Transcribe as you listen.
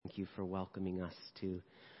you for welcoming us to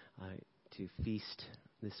feast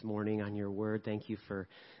this morning on your word. Thank you for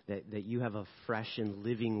that you have a fresh and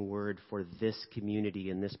living word for this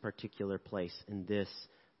community in this particular place, in this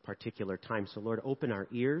particular time. So Lord, open our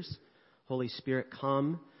ears. Holy Spirit,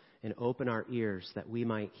 come and open our ears that we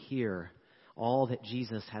might hear all that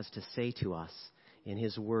Jesus has to say to us in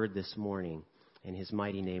his word this morning. In his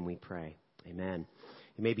mighty name we pray. Amen.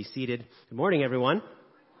 You may be seated. Good morning, everyone.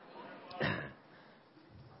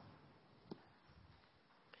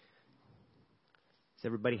 Is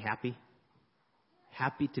everybody happy?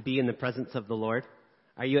 Happy to be in the presence of the Lord?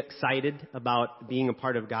 Are you excited about being a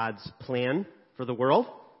part of God's plan for the world?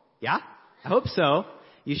 Yeah? I hope so.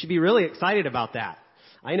 You should be really excited about that.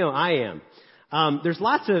 I know I am. There's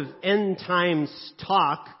lots of end times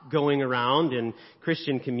talk going around in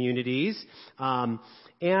Christian communities.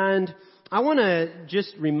 And I want to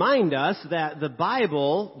just remind us that the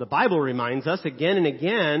Bible reminds us again and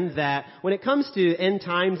again that when it comes to end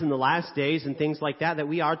times and the last days and things like that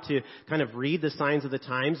we are to kind of read the signs of the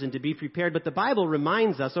times and to be prepared. But the Bible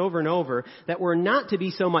reminds us over and over that we're not to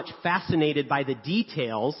be so much fascinated by the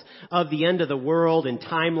details of the end of the world and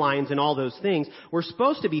timelines and all those things. We're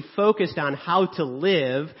supposed to be focused on how to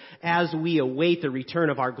live as we await the return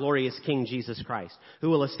of our glorious King Jesus Christ,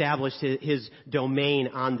 who will establish his domain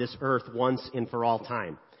on this earth once and for all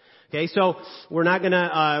time. Okay, so we're not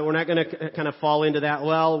gonna kind of fall into that.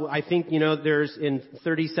 Well, I think, there's in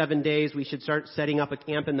 37 days we should start setting up a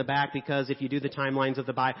camp in the back because if you do the timelines of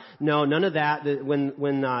the Bible, no, none of that.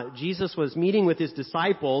 When Jesus was meeting with his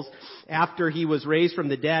disciples after he was raised from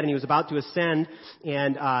the dead and he was about to ascend,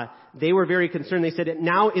 and they were very concerned. They said,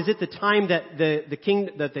 "Now is it the time that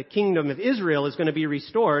the kingdom of Israel is going to be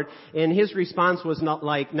restored?" And his response was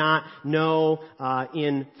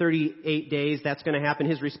in 38 days that's going to happen.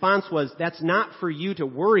 His response was, "That's not for you to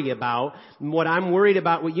worry about. What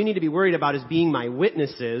you need to be worried about is being my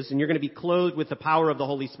witnesses, and you're going to be clothed with the power of the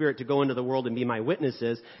Holy Spirit to go into the world and be my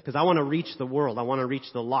witnesses, because I want to reach the world. I want to reach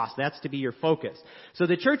the lost." That's to be your focus. So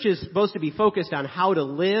the church is supposed to be focused on how to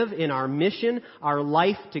live in our mission, our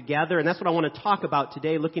life together. And that's what I want to talk about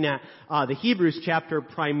today, looking at the Hebrews chapter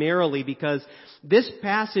primarily, because this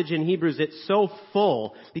passage in Hebrews, it's so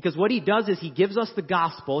full, because what he does is he gives us the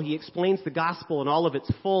gospel, he explains the gospel in all of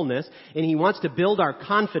its fullness, and he wants to build our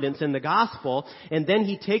confidence in the gospel, and then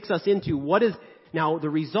he takes us into now, the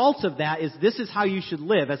results of that is this is how you should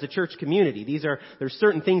live as a church community. There's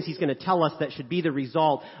certain things he's going to tell us that should be the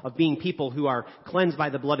result of being people who are cleansed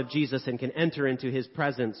by the blood of Jesus and can enter into his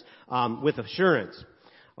presence with assurance.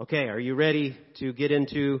 Okay, are you ready to get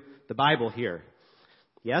into the Bible here?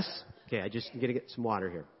 Yes? Okay, I just got to get some water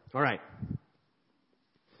here. All right.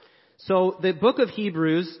 So the book of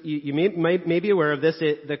Hebrews, you may be aware of this.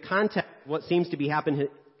 The context, what seems to be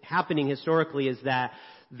happening historically is that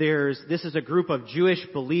this is a group of Jewish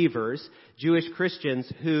believers, Jewish Christians,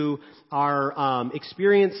 who are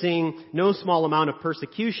experiencing no small amount of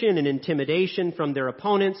persecution and intimidation from their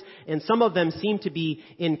opponents, and some of them seem to be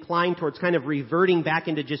inclined towards kind of reverting back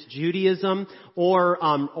into just Judaism or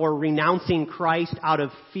renouncing Christ out of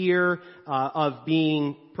fear of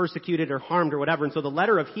being persecuted or harmed or whatever. And so the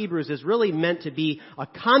letter of Hebrews is really meant to be a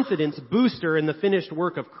confidence booster in the finished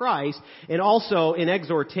work of Christ, and also an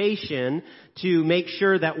exhortation to make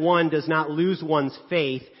sure that one does not lose one's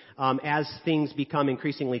faith as things become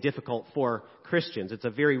increasingly difficult for Christians. It's a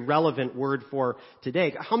very relevant word for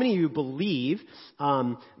today. How many of you believe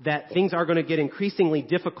that things are going to get increasingly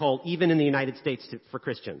difficult even in the United States for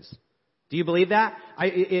Christians? Do you believe that?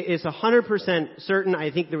 It's 100% certain.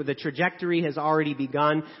 I think the trajectory has already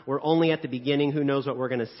begun. We're only at the beginning. Who knows what we're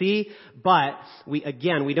going to see? But we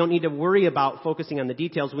don't need to worry about focusing on the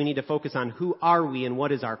details. We need to focus on who are we and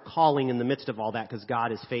what is our calling in the midst of all that, because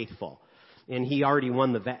God is faithful. And He already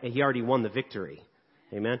won the victory.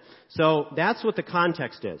 Amen. So that's what the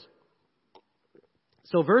context is.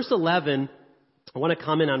 So verse 11, I want to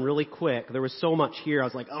comment on really quick. There was so much here. I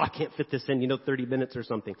was like, I can't fit this in, 30 minutes or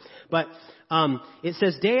something. But it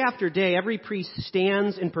says, day after day, every priest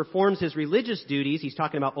stands and performs his religious duties. He's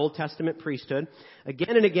talking about Old Testament priesthood.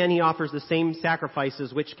 Again and again, he offers the same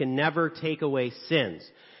sacrifices which can never take away sins.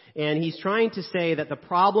 And he's trying to say that the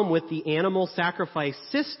problem with the animal sacrifice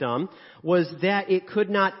system was that it could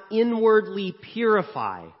not inwardly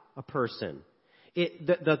purify a person.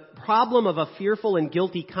 The problem of a fearful and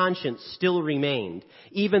guilty conscience still remained,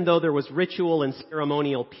 even though there was ritual and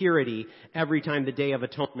ceremonial purity every time the Day of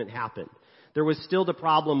Atonement happened. There was still the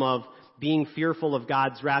problem of being fearful of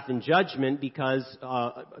God's wrath and judgment because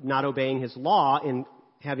not obeying His law and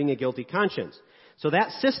having a guilty conscience. So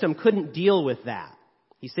that system couldn't deal with that.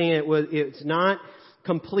 He's saying it's not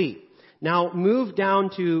complete. Now move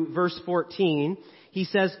down to verse 14. He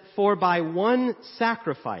says, for by one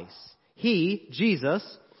sacrifice, he, Jesus,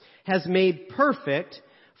 has made perfect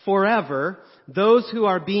forever those who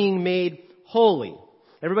are being made holy.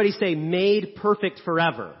 Everybody say, made perfect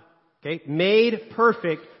forever. Okay? Made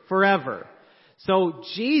perfect forever. So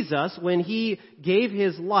Jesus, when he gave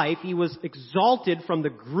his life, he was exalted from the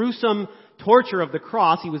gruesome torture of the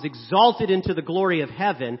cross. He was exalted into the glory of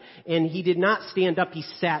heaven, and he did not stand up, he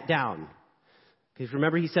sat down. Because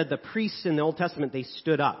remember, he said the priests in the Old Testament, they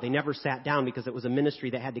stood up. They never sat down because it was a ministry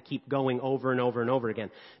that had to keep going over and over and over again.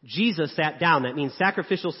 Jesus sat down. That means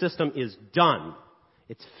sacrificial system is done.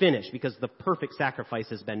 It's finished because the perfect sacrifice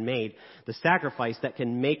has been made. The sacrifice that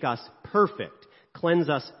can make us perfect, cleanse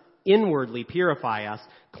us inwardly, purify us,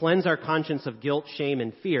 cleanse our conscience of guilt, shame,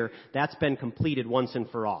 and fear, that's been completed once and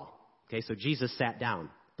for all. Okay, so Jesus sat down.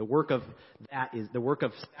 The work of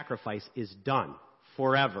sacrifice is done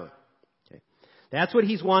forever. Okay. That's what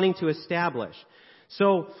he's wanting to establish.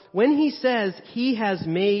 So when he says he has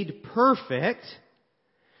made perfect,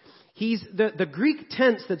 the Greek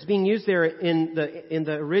tense that's being used there in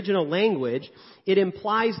the original language, it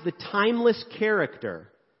implies the timeless character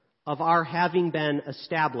of our having been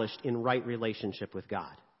established in right relationship with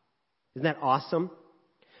God. Isn't that awesome?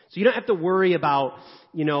 So you don't have to worry about,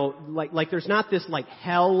 like there's not this like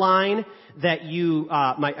hell line that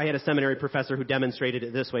I had a seminary professor who demonstrated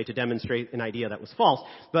it this way to demonstrate an idea that was false.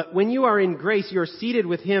 But when you are in grace, you're seated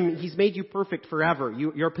with Him. He's made you perfect forever.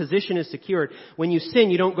 Your position is secured. When you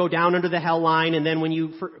sin, you don't go down under the hell line, and then when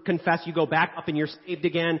you confess, you go back up and you're saved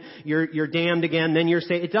again. You're damned again, then you're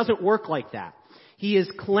saved. It doesn't work like that. He has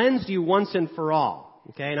cleansed you once and for all.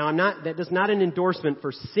 Okay, now that is not an endorsement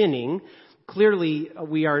for sinning. Clearly,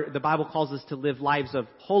 the Bible calls us to live lives of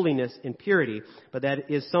holiness and purity, but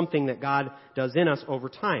that is something that God does in us over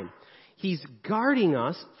time. He's guarding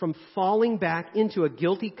us from falling back into a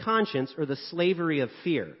guilty conscience or the slavery of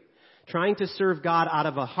fear. Trying to serve God out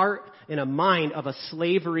of a heart and a mind of a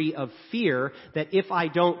slavery of fear that if I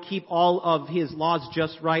don't keep all of His laws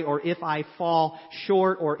just right, or if I fall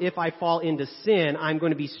short, or if I fall into sin, I'm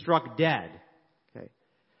going to be struck dead. Okay.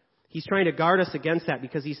 He's trying to guard us against that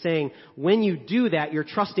because he's saying, when you do that, you're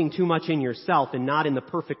trusting too much in yourself and not in the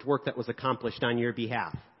perfect work that was accomplished on your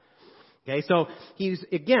behalf. Okay, so do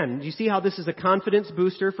you see how this is a confidence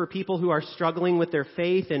booster for people who are struggling with their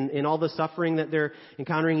faith and all the suffering that they're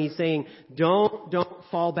encountering? He's saying, don't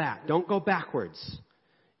fall back. Don't go backwards.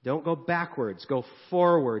 Don't go backwards. Go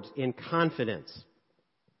forward in confidence.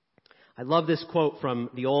 I love this quote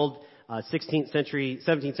from the old 17th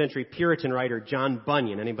century Puritan writer John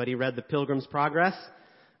Bunyan. Anybody read The Pilgrim's Progress?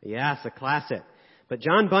 Yes, a classic. But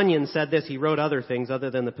John Bunyan said this. He wrote other things other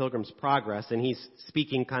than The Pilgrim's Progress, and he's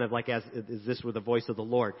speaking kind of like as this were the voice of the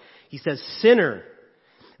Lord. He says, "Sinner,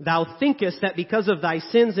 thou thinkest that because of thy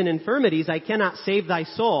sins and infirmities I cannot save thy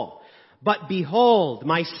soul. But behold,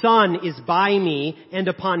 my Son is by me, and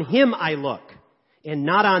upon him I look, and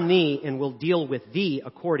not on thee, and will deal with thee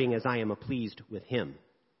according as I am pleased with him."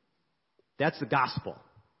 That's the gospel.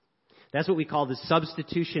 That's what we call the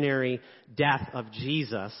substitutionary death of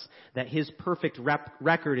Jesus, that His perfect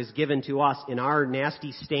record is given to us, and our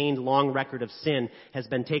nasty, stained, long record of sin has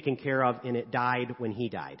been taken care of, and it died when He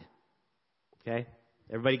died. Okay?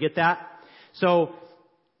 Everybody get that? So,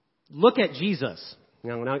 look at Jesus.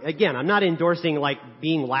 Now, again, I'm not endorsing like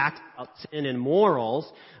being lax about sin and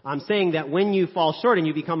morals. I'm saying that when you fall short and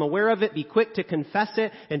you become aware of it, be quick to confess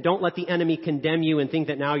it, and don't let the enemy condemn you and think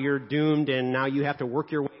that now you're doomed and now you have to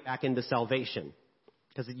work your way back into salvation.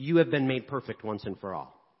 Because you have been made perfect once and for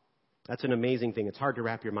all. That's an amazing thing. It's hard to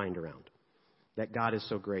wrap your mind around. That God is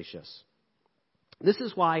so gracious. This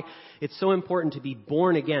is why it's so important to be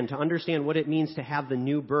born again, to understand what it means to have the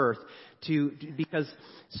new birth, because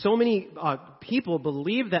so many people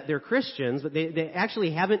believe that they're Christians, but they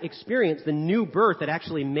actually haven't experienced the new birth that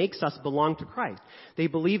actually makes us belong to Christ. They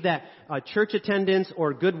believe that church attendance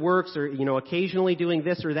or good works or, occasionally doing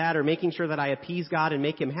this or that or making sure that I appease God and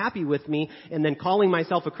make Him happy with me and then calling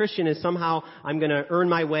myself a Christian is somehow I'm going to earn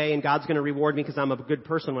my way and God's going to reward me because I'm a good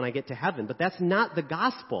person when I get to heaven. But that's not the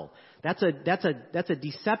gospel. That's a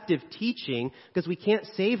deceptive teaching because we can't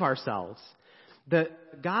save ourselves. The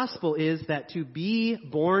gospel is that to be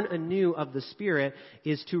born anew of the Spirit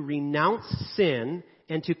is to renounce sin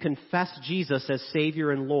and to confess Jesus as Savior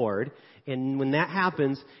and Lord. And when that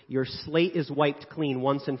happens, your slate is wiped clean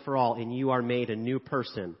once and for all, and you are made a new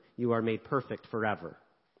person. You are made perfect forever.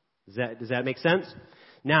 Does that make sense?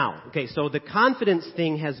 Now, okay, so the confidence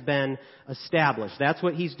thing has been established. That's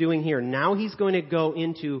what he's doing here. Now he's going to go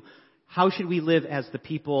into how should we live as the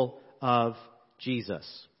people of Jesus.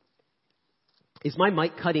 Is my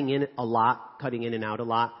mic cutting in and out a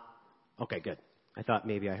lot? Okay, good. I thought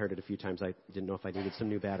maybe I heard it a few times. I didn't know if I needed some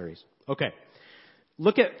new batteries. Okay.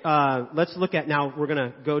 Let's look at now, we're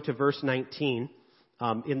going to go to verse 19.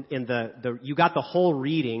 You got the whole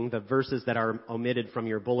reading, the verses that are omitted from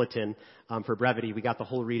your bulletin, for brevity. We got the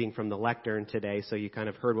whole reading from the lectern today, so you kind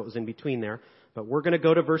of heard what was in between there. But we're going to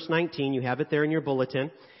go to verse 19. You have it there in your bulletin.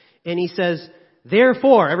 And he says,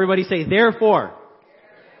 therefore, everybody say, therefore.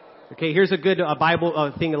 Okay, here's a good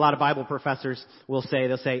Bible thing a lot of Bible professors will say.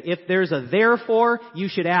 They'll say, if there's a therefore, you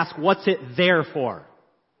should ask, what's it there for?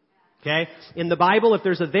 Okay? In the Bible, if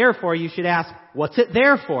there's a therefore, you should ask, what's it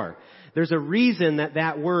there for? There's a reason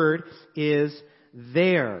that word is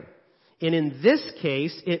there. And in this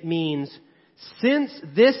case, it means, since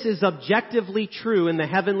this is objectively true in the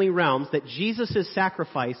heavenly realms, that Jesus'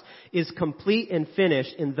 sacrifice is complete and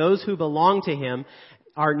finished, and those who belong to Him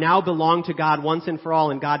are now belong to God once and for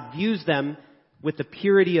all, and God views them with the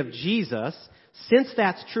purity of Jesus. Since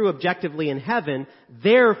that's true objectively in heaven,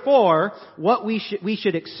 therefore, what we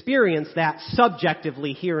should experience that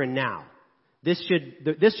subjectively here and now. This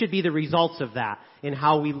should be the results of that in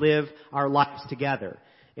how we live our lives together.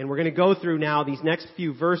 And we're going to go through now these next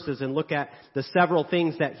few verses and look at the several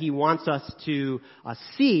things that he wants us to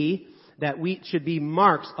see that we should be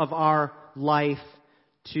marks of our life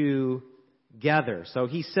together. So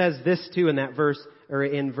he says this too in that verse, or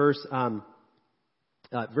in verse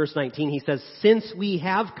 19. He says, since we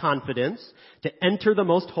have confidence to enter the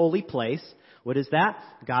most holy place. What is that?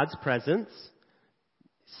 God's presence.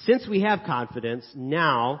 Since we have confidence,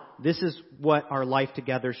 now this is what our life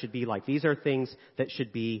together should be like. These are things that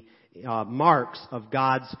should be marks of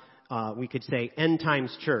God's, we could say, end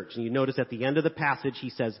times church. And you notice at the end of the passage, he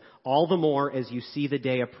says, all the more as you see the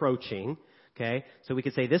day approaching. Okay, so we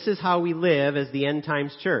could say this is how we live as the end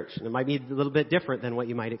times church. And it might be a little bit different than what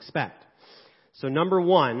you might expect. So number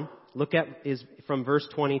one, is from verse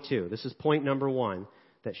 22. This is point number one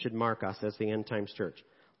that should mark us as the end times church.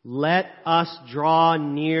 Let us draw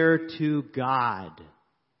near to God.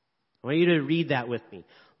 I want you to read that with me.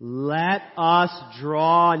 Let us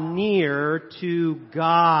draw near to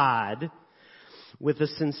God with a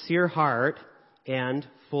sincere heart and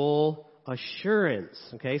full assurance.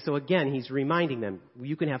 Okay, so again, he's reminding them,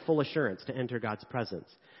 you can have full assurance to enter God's presence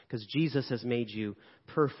because Jesus has made you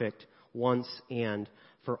perfect once and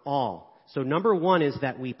for all. So number one is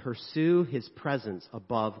that we pursue His presence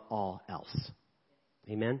above all else.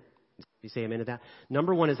 Amen? You say amen to that?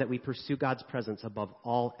 Number one is that we pursue God's presence above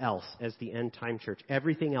all else as the end time church.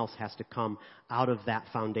 Everything else has to come out of that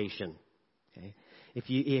foundation. Okay? If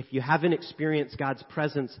you haven't experienced God's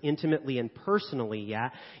presence intimately and personally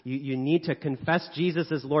yet, you need to confess Jesus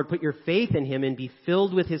as Lord, put your faith in Him, and be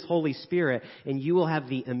filled with His Holy Spirit, and you will have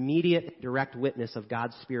the immediate direct witness of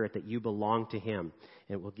God's Spirit that you belong to Him.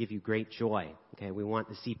 And it will give you great joy. Okay, we want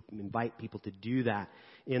to invite people to do that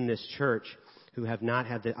in this church who have not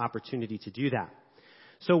had the opportunity to do that.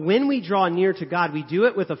 So when we draw near to God, we do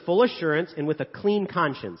it with a full assurance and with a clean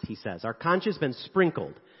conscience, he says. Our conscience has been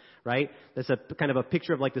sprinkled. Right? That's a kind of a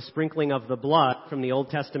picture of like the sprinkling of the blood from the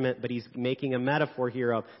Old Testament, but he's making a metaphor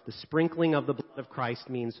here of the sprinkling of the blood of Christ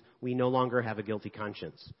means we no longer have a guilty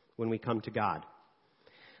conscience when we come to God.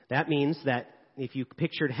 That means that if you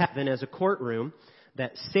pictured heaven as a courtroom,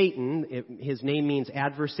 that Satan, his name means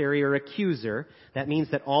adversary or accuser, that means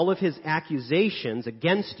that all of his accusations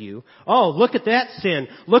against you, oh, look at that sin,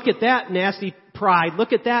 look at that nasty pride,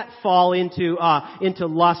 look at that fall into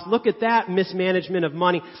lust, look at that mismanagement of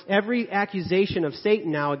money. Every accusation of Satan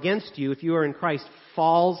now against you, if you are in Christ,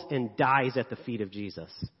 falls and dies at the feet of Jesus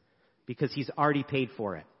because He's already paid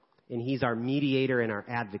for it. And He's our mediator and our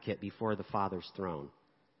advocate before the Father's throne.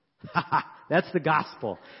 That's the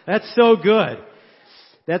gospel. That's so good.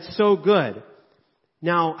 That's so good.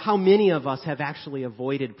 Now, how many of us have actually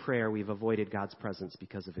avoided prayer? We've avoided God's presence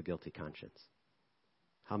because of a guilty conscience.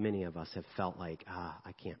 How many of us have felt like,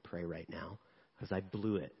 I can't pray right now because I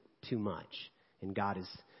blew it too much. And God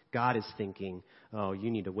is thinking, oh, you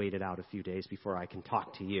need to wait it out a few days before I can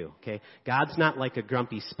talk to you. Okay? God's not like a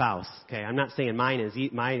grumpy spouse. Okay? I'm not saying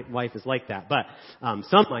my wife is like that, but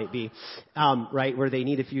some might be, right, where they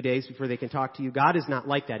need a few days before they can talk to you. God is not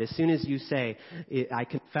like that. As soon as you say, I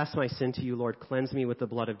confess my sin to you, Lord, cleanse me with the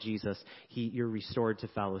blood of Jesus, you're restored to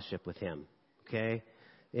fellowship with Him. Okay?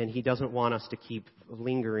 And He doesn't want us to keep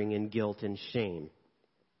lingering in guilt and shame.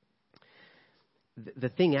 The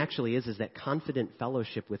thing actually is that confident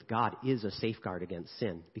fellowship with God is a safeguard against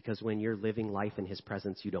sin, because when you're living life in His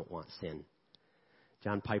presence, you don't want sin.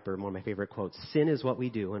 John Piper, one of my favorite quotes, sin is what we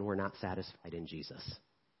do when we're not satisfied in Jesus.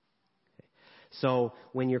 Okay. So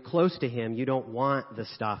when you're close to Him, you don't want the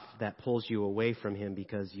stuff that pulls you away from Him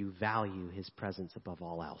because you value His presence above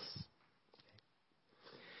all else.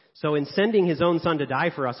 So in sending His own Son to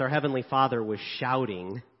die for us, our Heavenly Father was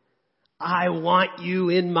shouting, I want you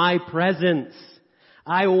in my presence.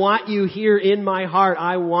 I want you here in my heart.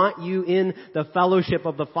 I want you in the fellowship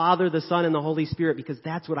of the Father, the Son, and the Holy Spirit, because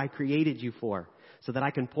that's what I created you for, so that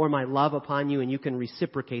I can pour my love upon you and you can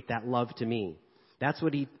reciprocate that love to me. That's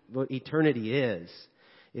what eternity is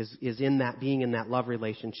in that, being in that love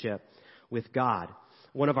relationship with God.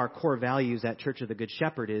 One of our core values at Church of the Good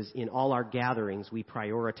Shepherd is in all our gatherings, we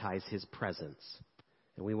prioritize His presence.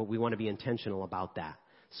 And we want to be intentional about that.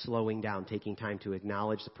 Slowing down, taking time to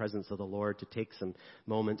acknowledge the presence of the Lord, to take some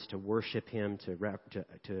moments to worship Him,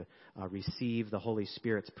 to receive the Holy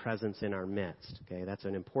Spirit's presence in our midst. Okay, that's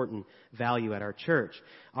an important value at our church.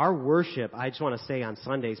 Our worship, I just want to say on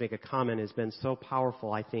Sundays, make a comment, has been so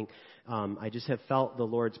powerful. I think I just have felt the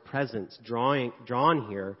Lord's presence drawn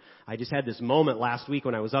here. I just had this moment last week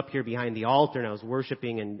when I was up here behind the altar and I was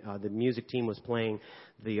worshiping, and the music team was playing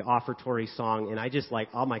the offertory song, and I just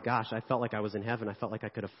oh my gosh, I felt like I was in heaven. I felt like I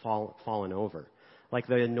could have fallen over. Like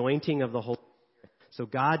the anointing of the Holy Spirit. So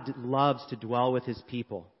God loves to dwell with His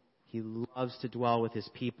people. He loves to dwell with His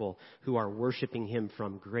people who are worshiping Him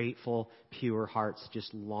from grateful, pure hearts,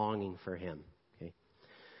 just longing for Him.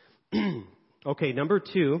 Okay. Okay, number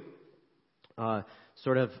 2,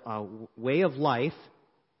 way of life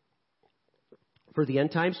for the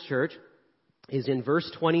end times church is in verse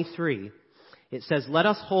 23. It says, let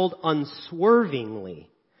us hold unswervingly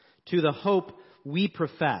to the hope we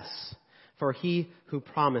profess, for He who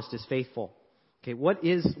promised is faithful. Okay, what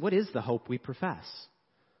is the hope we profess?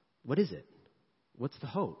 What is it? What's the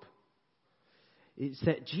hope? It's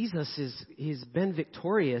that Jesus has been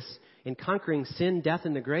victorious in conquering sin, death,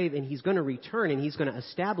 and the grave, and He's going to return, and He's going to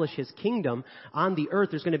establish His kingdom on the earth.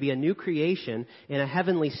 There's going to be a new creation, and a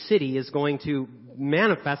heavenly city is going to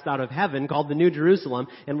manifest out of heaven called the New Jerusalem,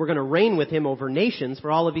 and we're going to reign with Him over nations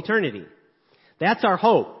for all of eternity. That's our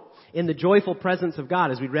hope. In the joyful presence of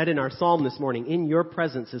God, as we read in our psalm this morning, in your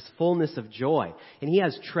presence is fullness of joy. And He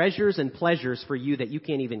has treasures and pleasures for you that you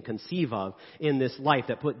can't even conceive of in this life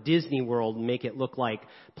that put Disney World and make it look like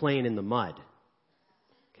playing in the mud.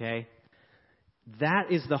 Okay? That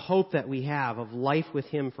is the hope that we have of life with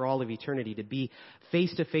Him for all of eternity, to be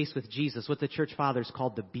face to face with Jesus, what the church fathers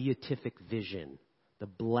called the beatific vision, the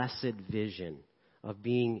blessed vision of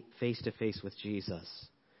being face to face with Jesus.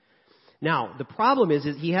 Now, the problem is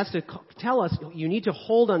He has to tell us, you need to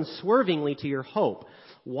hold unswervingly to your hope.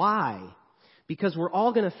 Why? Because we're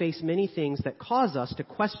all going to face many things that cause us to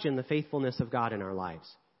question the faithfulness of God in our lives.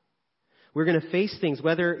 We're going to face things,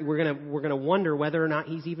 whether we're going to wonder whether or not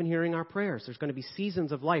He's even hearing our prayers. There's going to be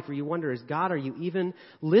seasons of life where you wonder, is God, are you even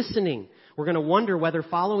listening? We're going to wonder whether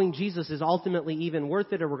following Jesus is ultimately even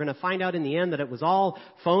worth it, or we're going to find out in the end that it was all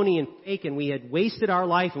phony and fake and we had wasted our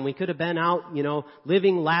life and we could have been out,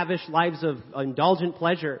 living lavish lives of indulgent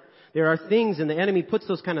pleasure. There are things, and the enemy puts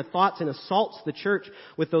those kind of thoughts and assaults the church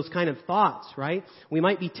with those kind of thoughts, right? We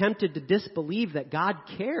might be tempted to disbelieve that God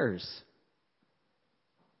cares,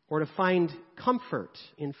 or to find comfort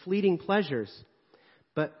in fleeting pleasures.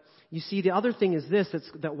 But you see, the other thing is this,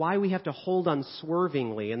 that why we have to hold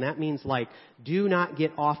unswervingly, and that means do not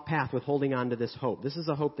get off path with holding on to this hope. This is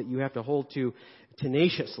a hope that you have to hold to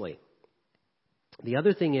tenaciously. The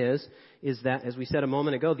other thing is that, as we said a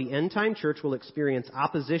moment ago, the end time church will experience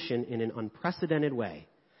opposition in an unprecedented way.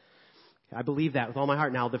 I believe that with all my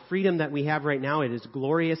heart. Now, the freedom that we have right now, it is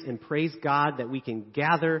glorious, and praise God that we can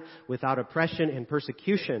gather without oppression and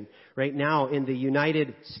persecution right now in the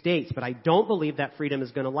United States. But I don't believe that freedom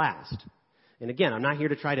is going to last. And again, I'm not here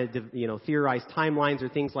to try to, theorize timelines or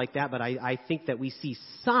things like that, but I think that we see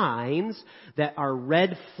signs that are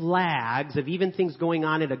red flags of even things going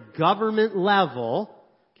on at a government level,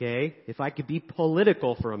 okay, if I could be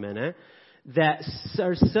political for a minute, that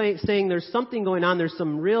are saying there's something going on. There's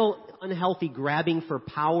some real unhealthy grabbing for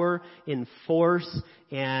power in force,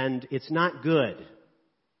 and it's not good.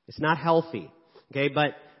 It's not healthy. Okay,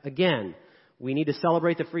 but again, we need to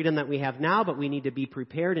celebrate the freedom that we have now, but we need to be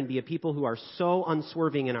prepared and be a people who are so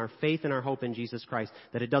unswerving in our faith and our hope in Jesus Christ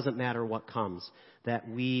that it doesn't matter what comes, that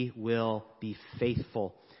we will be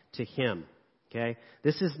faithful to Him. Okay?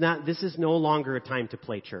 This is no longer a time to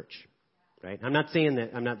play church. right? I'm not saying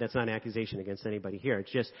that, that's not an accusation against anybody here.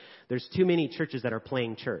 It's just, there's too many churches that are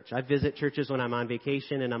playing church. I visit churches when I'm on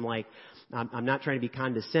vacation, and I'm like, I'm not trying to be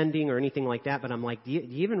condescending or anything like that, but I'm like, do you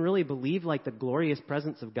even really believe like the glorious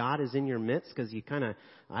presence of God is in your midst? Because you kind of,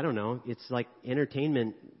 I don't know, it's like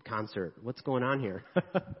entertainment concert. What's going on here?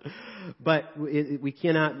 But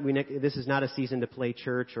this is not a season to play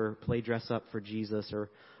church or play dress up for Jesus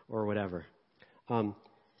or whatever.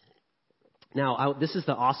 Now, this is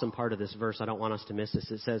the awesome part of this verse. I don't want us to miss this.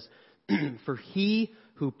 It says, for he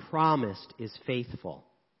who promised is faithful.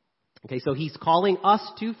 Okay, so he's calling us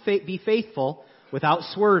to be faithful without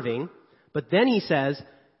swerving. But then he says,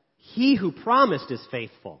 he who promised is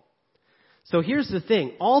faithful. So here's the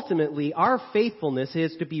thing. Ultimately, our faithfulness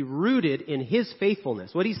is to be rooted in his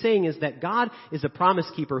faithfulness. What he's saying is that God is a promise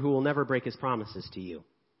keeper who will never break his promises to you.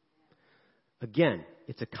 Again,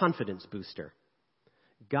 it's a confidence booster.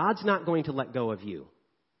 God's not going to let go of you.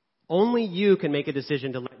 Only you can make a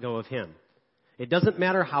decision to let go of him. It doesn't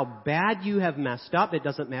matter how bad you have messed up. It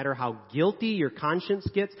doesn't matter how guilty your conscience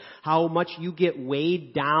gets, how much you get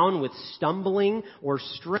weighed down with stumbling or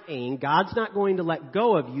straying. God's not going to let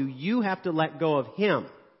go of you. You have to let go of him.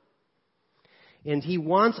 And he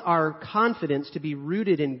wants our confidence to be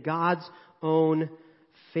rooted in God's own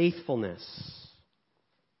faithfulness.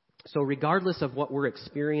 So regardless of what we're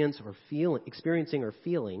experiencing or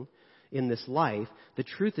feeling in this life, the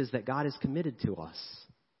truth is that God is committed to us.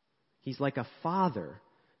 He's like a father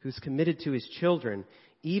who's committed to his children,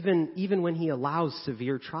 even when he allows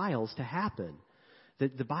severe trials to happen.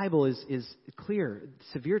 The Bible is clear.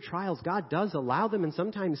 Severe trials, God does allow them and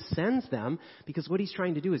sometimes sends them because what he's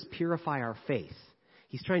trying to do is purify our faith.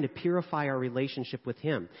 He's trying to purify our relationship with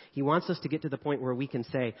him. He wants us to get to the point where we can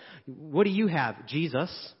say, what do you have?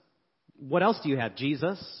 Jesus. What else do you have?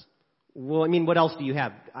 Jesus. Well, what else do you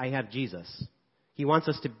have? I have Jesus. He wants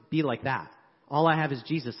us to be like that. All I have is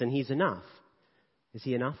Jesus, and he's enough. Is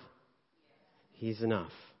he enough? He's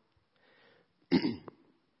enough.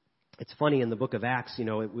 It's funny in the book of Acts,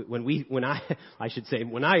 when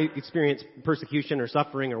I experience persecution or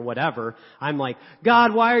suffering or whatever, I'm like,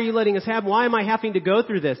 God, why are you letting us have? Why am I having to go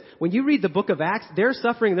through this? When you read the book of Acts, their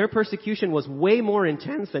suffering, their persecution was way more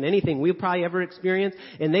intense than anything we've probably ever experienced,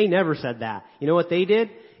 and they never said that. You know what they did?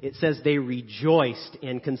 It says they rejoiced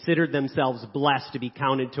and considered themselves blessed to be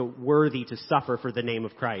counted to worthy to suffer for the name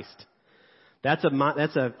of Christ. That's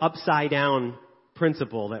a upside down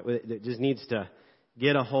principle that just needs to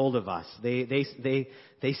get a hold of us. They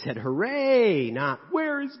said, hooray, not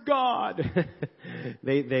where is God?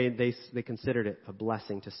 they considered it a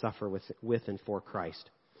blessing to suffer with and for Christ.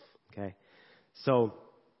 Okay. So,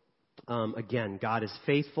 again, God is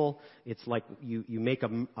faithful. It's like you make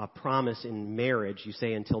a promise in marriage. You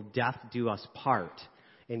say, until death do us part.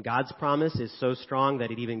 And God's promise is so strong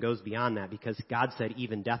that it even goes beyond that, because God said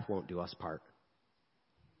even death won't do us part.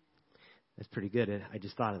 That's pretty good. I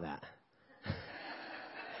just thought of that.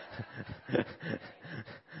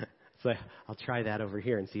 So I'll try that over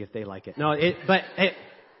here and see if they like it. No,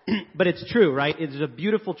 but it's true, right? It's a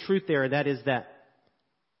beautiful truth there. That is that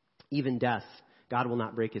even death, God will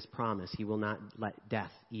not break his promise. He will not let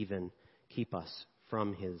death even keep us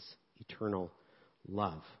from his eternal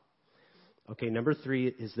love. Okay, number 3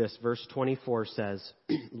 is this. Verse 24 says,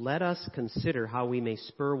 let us consider how we may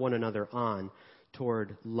spur one another on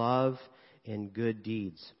toward love and good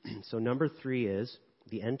deeds. So number 3 is,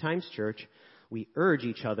 the End Times Church, we urge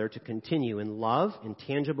each other to continue in love and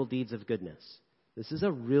tangible deeds of goodness. This is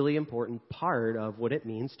a really important part of what it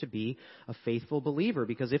means to be a faithful believer,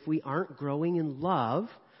 because if we aren't growing in love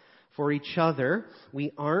for each other,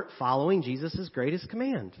 we aren't following Jesus' greatest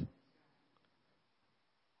command.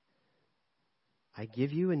 I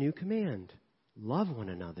give you a new command. Love one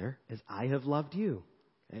another as I have loved you.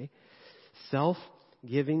 Okay?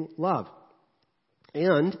 Self-giving love.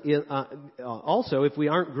 And also, if we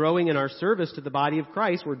aren't growing in our service to the body of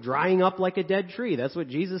Christ, we're drying up like a dead tree. That's what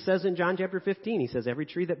Jesus says in John chapter 15. He says, every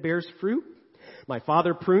tree that bears fruit, my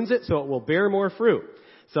Father prunes it so it will bear more fruit.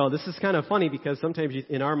 So this is kind of funny, because sometimes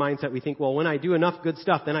in our mindset we think, well, when I do enough good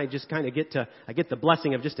stuff, then I just kind of get the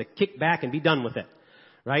blessing of just to kick back and be done with it.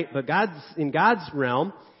 Right? But in God's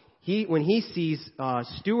realm, when he sees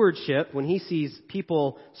stewardship, when he sees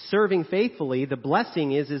people serving faithfully, the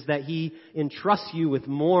blessing is that he entrusts you with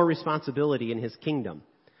more responsibility in his kingdom.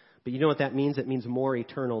 But you know what that means? It means more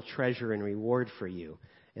eternal treasure and reward for you.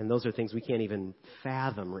 And those are things we can't even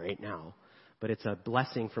fathom right now. but it's a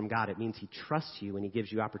blessing from God. It means He trusts you and He gives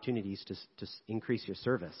you opportunities to increase your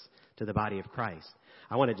service to the body of Christ.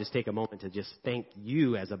 I want to just take a moment to just thank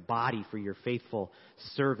you as a body for your faithful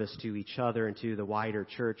service to each other and to the wider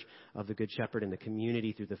church of the Good Shepherd and the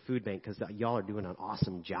community through the food bank, because y'all are doing an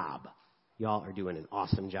awesome job. Y'all are doing an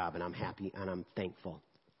awesome job, and I'm happy and I'm thankful.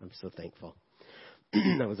 I'm so thankful.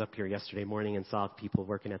 I was up here yesterday morning and saw people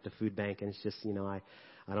working at the food bank, and it's just,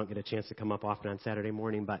 I don't get a chance to come up often on Saturday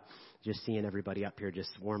morning, but just seeing everybody up here just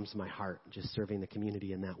warms my heart, just serving the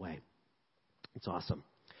community in that way. It's awesome.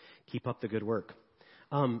 Keep up the good work.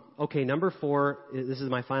 Okay, number 4, this is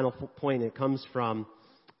my final point. It comes from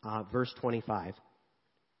verse 25.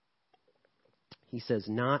 He says,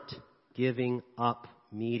 not giving up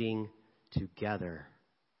meeting together,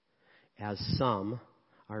 as some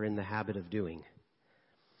are in the habit of doing.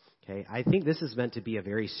 Okay, I think this is meant to be a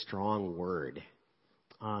very strong word.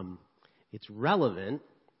 It's relevant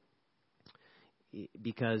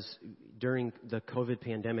because during the COVID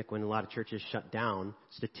pandemic, when a lot of churches shut down,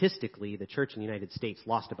 statistically, the church in the United States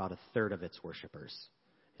lost about a third of its worshipers.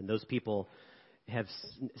 And those people have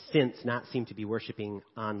since not seemed to be worshiping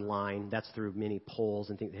online. That's through many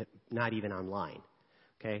polls and things, not even online.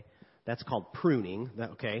 Okay, that's called pruning.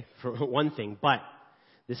 Okay, for one thing, but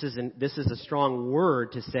this is a strong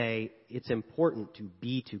word to say it's important to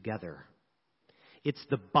be together. It's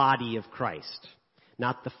the body of Christ,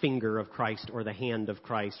 not the finger of Christ or the hand of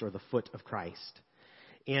Christ or the foot of Christ.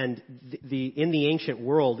 And in the ancient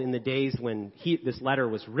world, in the days when this letter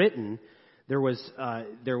was written, there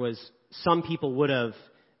was some people would have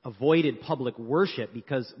avoided public worship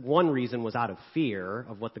because one reason was out of fear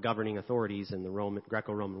of what the governing authorities in the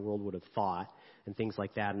Greco-Roman world would have thought and things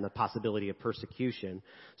like that, and the possibility of persecution.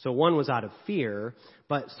 So one was out of fear,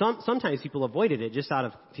 but sometimes people avoided it just out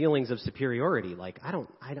of feelings of superiority. Like, I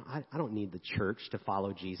don't need the church to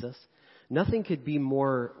follow Jesus. Nothing could be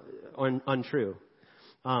more untrue,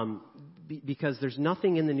 because there's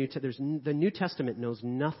nothing in the New Testament knows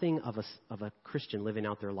nothing of a Christian living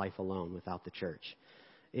out their life alone without the church.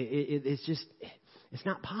 It's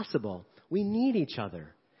not possible. We need each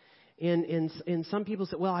other. And some people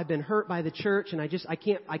say, well, I've been hurt by the church, and I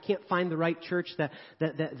can't find the right church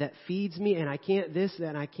that feeds me, and I can't this,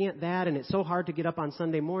 and I can't that, and it's so hard to get up on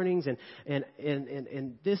Sunday mornings, and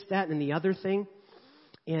this, that, and the other thing.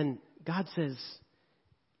 And God says,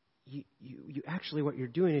 you actually, what you're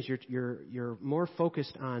doing is you're more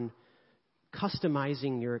focused on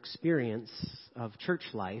customizing your experience of church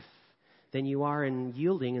life than you are in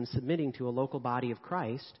yielding and submitting to a local body of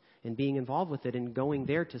Christ and being involved with it and going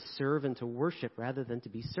there to serve and to worship rather than to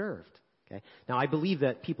be served. Okay? Now, I believe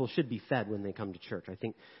that people should be fed when they come to church. I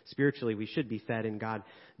think spiritually we should be fed, and God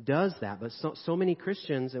does that. But so many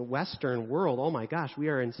Christians in Western world, oh my gosh, we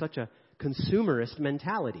are in such a consumerist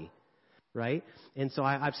mentality, right? And so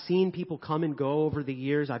I've seen people come and go over the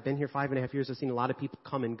years. I've been here 5.5 years. I've seen a lot of people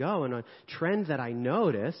come and go. And a trend that I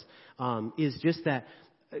notice is just that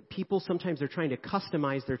people sometimes they're trying to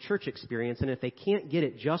customize their church experience, and if they can't get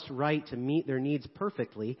it just right to meet their needs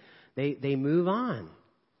perfectly, they move on.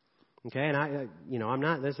 Okay, and I'm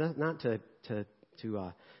not. That's not to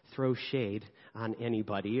throw shade on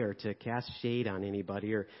anybody or to cast shade on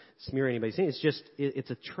anybody or smear anybody's name. It's just it's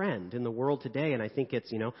a trend in the world today, and I think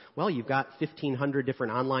it's well, you've got 1,500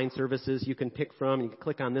 different online services you can pick from. You can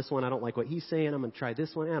click on this one. I don't like what he's saying. I'm going to try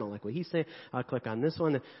this one. I don't like what he's saying. I'll click on this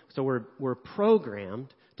one. So we're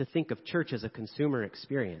programmed to think of church as a consumer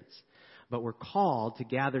experience, but we're called to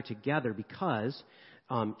gather together because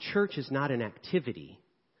church is not an activity,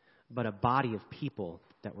 but a body of people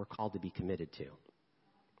that we're called to be committed to.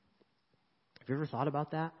 Have you ever thought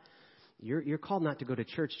about that? You're called not to go to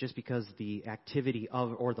church just because the activity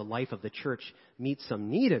of or the life of the church meets some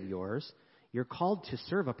need of yours. You're called to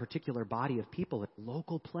serve a particular body of people at a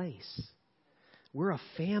local place. We're a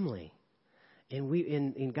family.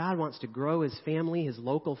 And God wants to grow His family, His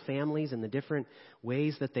local families, and the different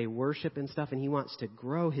ways that they worship and stuff. And He wants to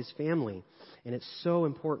grow His family. And it's so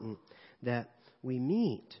important that we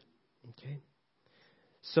meet. Okay?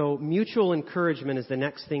 So mutual encouragement is the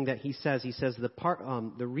next thing that he says. He says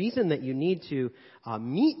the reason that you need to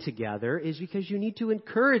meet together is because you need to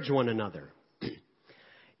encourage one another.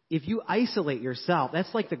 If you isolate yourself,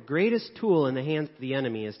 that's like the greatest tool in the hands of the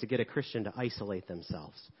enemy is to get a Christian to isolate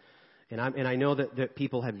themselves. And I know that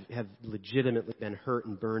people have legitimately been hurt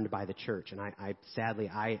and burned by the church, and I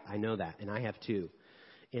sadly know that, and I have too.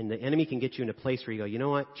 And the enemy can get you in a place where you go, you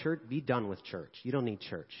know what, church, be done with church. You don't need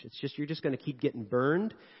church. It's just you're just going to keep getting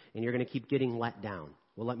burned, and you're going to keep getting let down.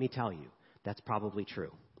 Well, let me tell you, that's probably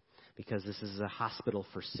true, because this is a hospital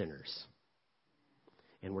for sinners,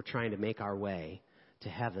 and we're trying to make our way to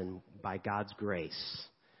heaven by God's grace.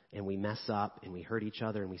 And we mess up, and we hurt each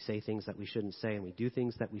other, and we say things that we shouldn't say, and we do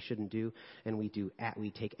things that we shouldn't do, and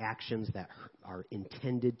we take actions that are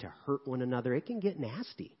intended to hurt one another. It can get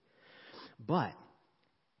nasty. But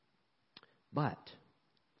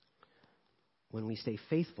when we stay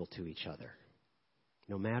faithful to each other,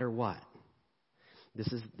 no matter what,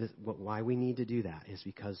 why we need to do that is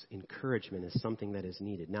because encouragement is something that is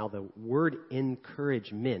needed. Now, the word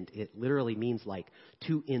encouragement, it literally means like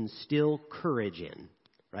to instill courage in.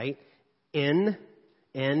 Right? N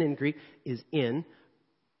in Greek is in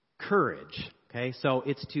courage. Okay? So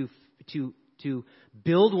it's to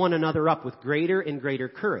build one another up with greater and greater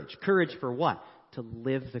courage. Courage for what? To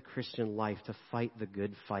live the Christian life, to fight the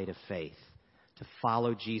good fight of faith, to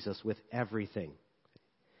follow Jesus with everything.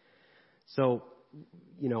 So,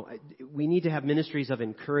 we need to have ministries of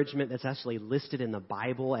encouragement that's actually listed in the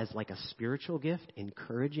Bible as like a spiritual gift,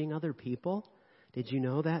 encouraging other people. Did you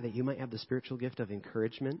know that you might have the spiritual gift of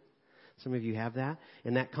encouragement? Some of you have that.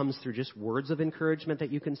 And that comes through just words of encouragement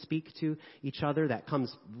that you can speak to each other. That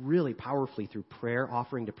comes really powerfully through prayer,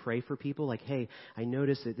 offering to pray for people. Like, hey, I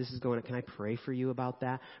noticed that this is going on. Can I pray for you about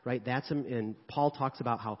that? Right? And Paul talks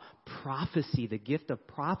about how prophecy, the gift of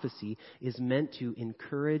prophecy, is meant to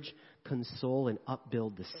encourage, console, and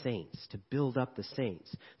upbuild the saints, to build up the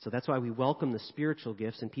saints. So that's why we welcome the spiritual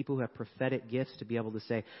gifts and people who have prophetic gifts to be able to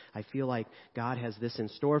say, I feel like God has this in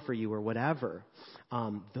store for you or whatever.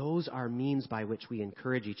 Those are means by which we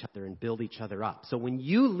encourage each other and build each other up. So when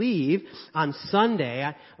you leave on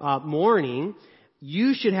Sunday morning,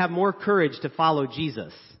 you should have more courage to follow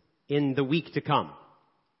Jesus in the week to come.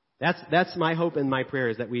 That's my hope and my prayer,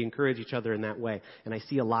 is that we encourage each other in that way. And I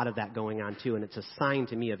see a lot of that going on too, and it's a sign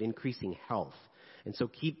to me of increasing health. And so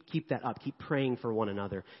keep that up. Keep praying for one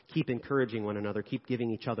another. Keep encouraging one another. Keep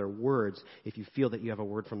giving each other words if you feel that you have a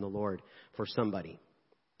word from the Lord for somebody.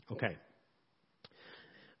 Okay.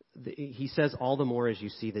 He says, all the more as you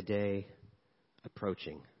see the day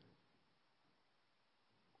approaching.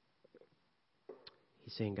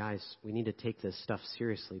 He's saying, guys, we need to take this stuff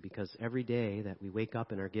seriously, because every day that we wake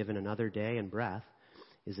up and are given another day and breath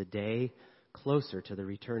is a day closer to the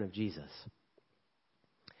return of Jesus.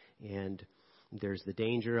 And there's the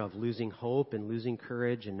danger of losing hope and losing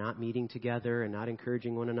courage and not meeting together and not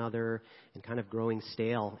encouraging one another and kind of growing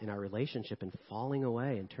stale in our relationship and falling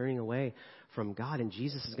away and turning away from God. And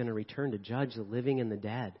Jesus is going to return to judge the living and the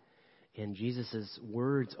dead. And Jesus'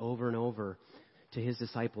 words over and over to his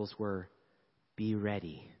disciples were, be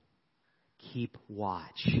ready, keep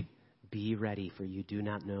watch, be ready, for you do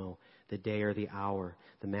not know the day or the hour.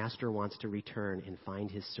 The master wants to return and find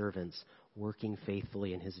his servants working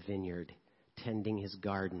faithfully in his vineyard, tending his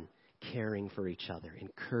garden, caring for each other,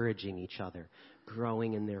 encouraging each other,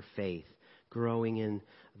 growing in their faith, growing in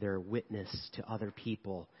their witness to other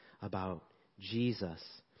people about Jesus.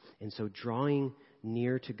 And so drawing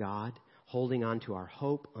near to God, holding on to our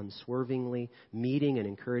hope unswervingly, meeting and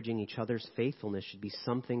encouraging each other's faithfulness should be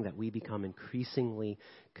something that we become increasingly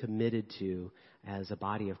committed to as a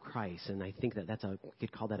body of Christ. And I think that we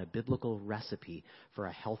could call that a biblical recipe for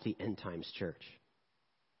a healthy end times church.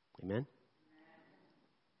 Amen?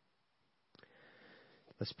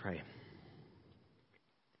 Let's pray.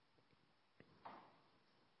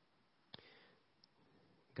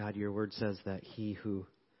 God, your word says that he who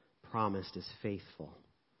promised is faithful.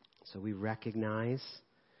 So we recognize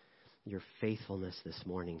your faithfulness this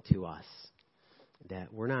morning to us.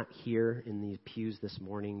 That we're not here in the pews this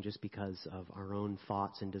morning just because of our own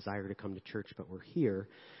thoughts and desire to come to church, but we're here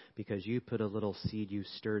because you put a little seed, you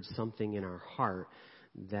stirred something in our heart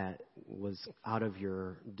that was out of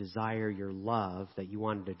your desire, your love, that you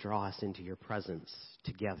wanted to draw us into your presence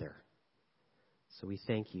together. So we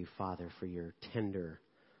thank you, Father, for your tender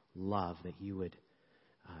love, that you would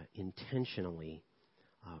intentionally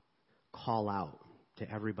call out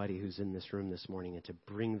to everybody who's in this room this morning and to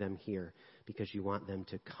bring them here because you want them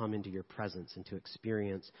to come into your presence and to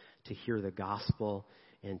experience, to hear the gospel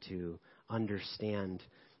and to understand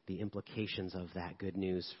the implications of that good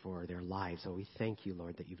news for their lives. So we thank you,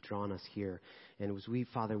 Lord, that you've drawn us here. And as we,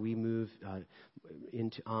 Father, we move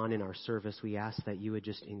on in our service, we ask that you would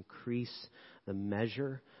just increase the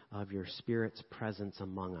measure of your Spirit's presence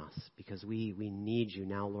among us, because we need you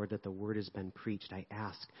now, Lord, that the word has been preached. I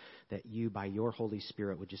ask that you, by your Holy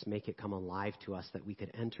Spirit, would just make it come alive to us, that we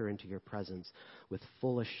could enter into your presence with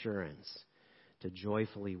full assurance to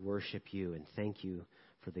joyfully worship you and thank you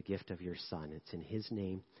for the gift of your Son. It's in his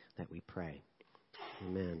name that we pray.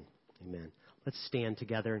 Amen. Amen. Let's stand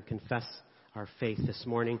together and confess our faith this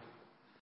morning.